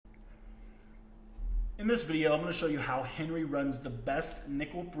In this video, I'm going to show you how Henry runs the best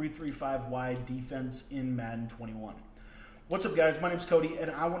nickel 3-3-5 wide defense in Madden 21. What's up, guys? My name's Cody,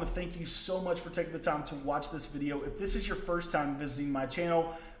 and I want to thank you so much for taking the time to watch this video. If this is your first time visiting my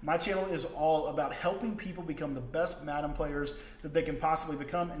channel is all about helping people become the best Madden players that they can possibly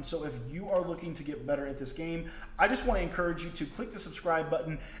become. And so if you are looking to get better at this game, I just want to encourage you to click the subscribe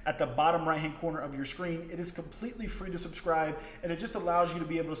button at the bottom right-hand corner of your screen. It is completely free to subscribe, and it just allows you to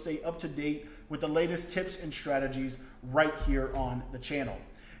be able to stay up to date with the latest tips and strategies right here on the channel.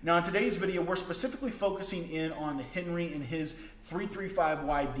 Now, in today's video, we're specifically focusing in on Henry and his 3-3-5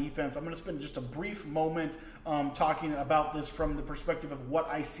 wide defense. I'm going to spend just a brief moment talking about this from the perspective of what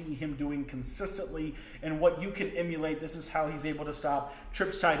I see him doing consistently and what you can emulate. This is how he's able to stop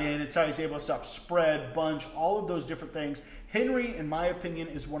trips tight end. It's how he's able to stop spread, bunch, all of those different things. Henry, in my opinion,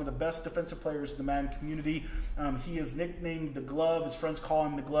 is one of the best defensive players in the Madden community. He is nicknamed the Glove. His friends call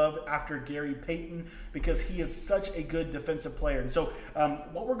him the Glove after Gary Payton because he is such a good defensive player. And so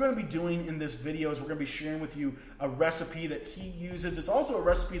what we're going to be doing in this video is we're going to be sharing with you a recipe that he uses. It's also a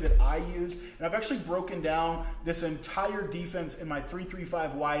recipe that I use, and I've actually broken down this entire defense in my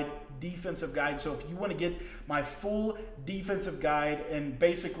 3-3-5 wide defensive guide. So if you want to get my full defensive guide, and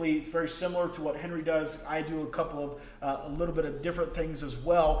basically it's very similar to what Henry does, I do a couple of a little bit of different things as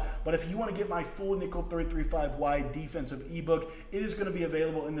well. But if you want to get my full nickel 3-3-5 wide defensive ebook, it is going to be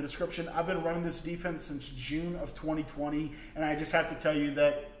available in the description. I've been running this defense since June of 2020, and I just have to tell you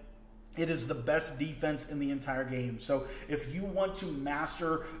that it is the best defense in the entire game. So if you want to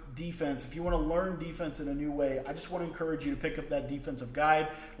master defense, if you want to learn defense in a new way, I just want to encourage you to pick up that defensive guide.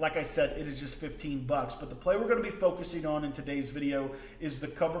 Like I said, it is just 15 bucks. But the play we're going to be focusing on in today's video is the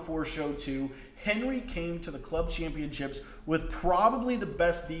Cover 4 Show 2. Henry came to the club championships with probably the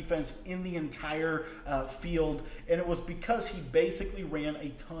best defense in the entire field, and it was because he basically ran a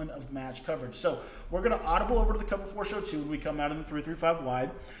ton of match coverage. So we're going to audible over to the Cover 4 Show 2 when we come out in the 3-3-5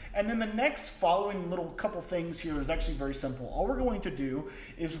 wide. And then the next following little couple things here is actually very simple. All we're going to do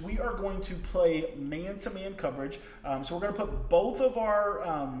is we are going to play man-to-man coverage. So we're going to put both of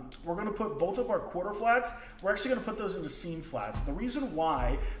our quarter flats. We're actually going to put those into seam flats. The reason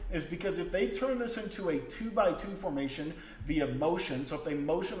why is because if they turn this into a 2-by-2 formation via motion, so if they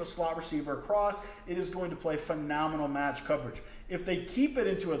motion a slot receiver across, it is going to play phenomenal match coverage. If they keep it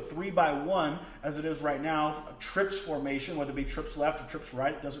into a 3-by-1, as it is right now, a trips formation, whether it be trips left or trips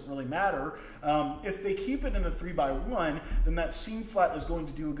right, it doesn't really matter. If they keep it in a 3-by-1, then that seam flat is going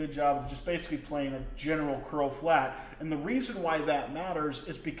to do a good job of just basically playing a general curl flat. And the reason why that matters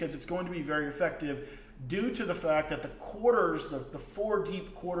is because it's going to be very effective due to the fact that the quarters, the four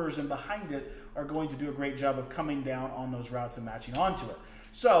deep quarters and behind it are going to do a great job of coming down on those routes and matching onto it.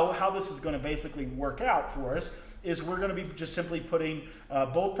 So how this is going to basically work out for us is we're going to be just simply putting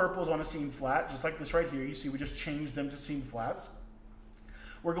both purples on a seam flat, just like this right here. You see we just changed them to seam flats.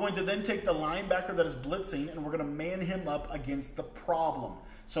 We're going to then take the linebacker that is blitzing, and we're going to man him up against the problem.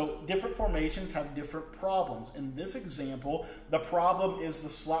 So different formations have different problems. In this example, the problem is the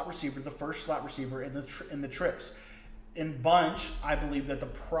slot receiver, the first slot receiver in the trips. In bunch, I believe that the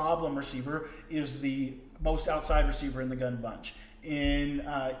problem receiver is the most outside receiver in the gun bunch. In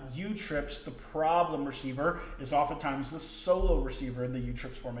U-trips, the problem receiver is oftentimes the solo receiver in the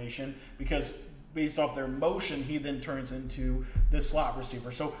U-trips formation, because based off their motion, he then turns into the slot receiver.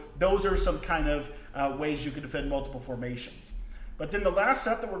 So those are some kind of ways you can defend multiple formations. But then the last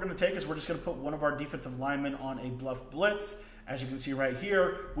step that we're going to take is we're just going to put one of our defensive linemen on a bluff blitz. As you can see right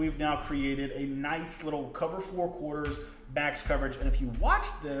here, we've now created a nice little cover 4 quarters backs coverage. And if you watch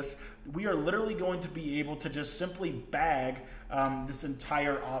this, we are literally going to be able to just simply bag this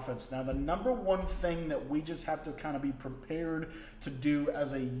entire offense. Now, the number one thing that we just have to kind of be prepared to do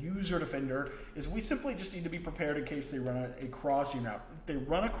as a user defender is we simply just need to be prepared in case they run a crossing route. If they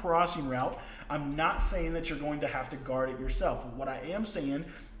run a crossing route, I'm not saying that you're going to have to guard it yourself. What I am saying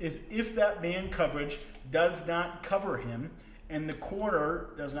is if that man coverage does not cover him, and the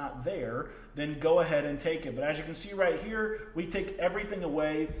corner does not there, then go ahead and take it. But as you can see right here, we take everything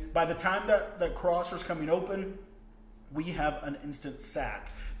away. By the time that crosser's coming open, we have an instant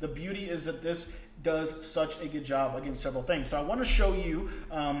sack. The beauty is that this does such a good job against several things. So I want to show you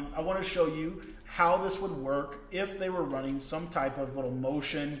how this would work if they were running some type of little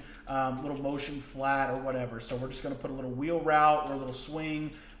motion flat or whatever. So we're just going to put a little wheel route or a little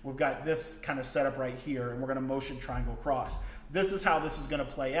swing. We've got this kind of set up right here, and we're going to motion triangle cross. This is how this is going to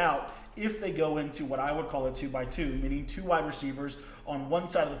play out if they go into what I would call a 2-by-2, meaning 2 wide receivers on one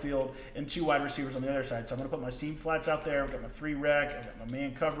side of the field and 2 wide receivers on the other side. So I'm going to put my seam flats out there. I've got my 3-rec. I've got my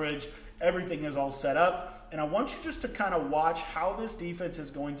man coverage. Everything is all set up, and I want you just to kind of watch how this defense is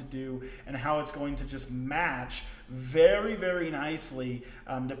going to do and how it's going to just match very, very nicely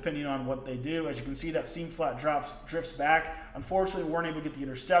depending on what they do. As you can see, that seam flat drifts back. Unfortunately, we weren't able to get the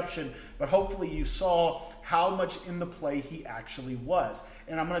interception, but hopefully you saw how much in the play he actually was.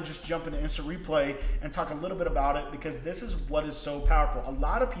 And I'm going to just jump into instant replay and talk a little bit about it, because this is what is so powerful. A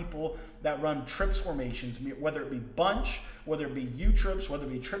lot of people that run trips formations, whether it be bunch, whether it be U-trips, whether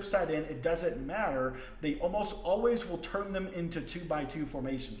it be trips tied in, it doesn't matter. They almost always will turn them into 2x2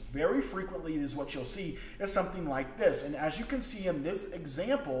 formations. Very frequently is what you'll see is something like this. And as you can see in this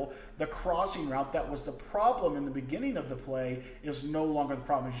example, the crossing route that was the problem in the beginning of the play is no longer the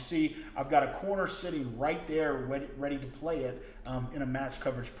problem. As you see, I've got a corner sitting right there ready to play it in a match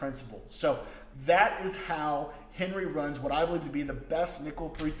coverage principle. So that is how Henry runs what I believe to be the best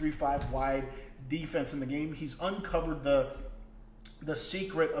nickel 3-3-5 wide defense in the game. He's uncovered the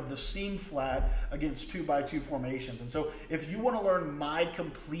secret of the seam flat against 2x2 formations. And so if you want to learn my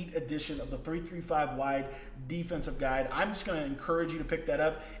complete edition of the 3-3-5 wide defensive guide, I'm just going to encourage you to pick that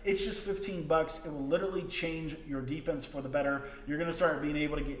up. It's just $15. It will literally change your defense for the better. You're going to start being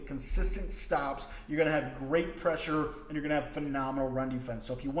able to get consistent stops. You're going to have great pressure, and you're going to have phenomenal run defense.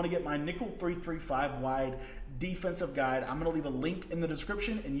 So if you want to get my nickel 3-3-5 wide defensive guide, I'm going to leave a link in the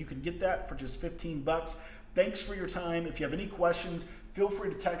description, and you can get that for just $15. Thanks for your time. If you have any questions, feel free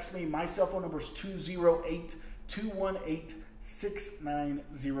to text me. My cell phone number is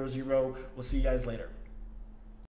 208-218-6900. We'll see you guys later.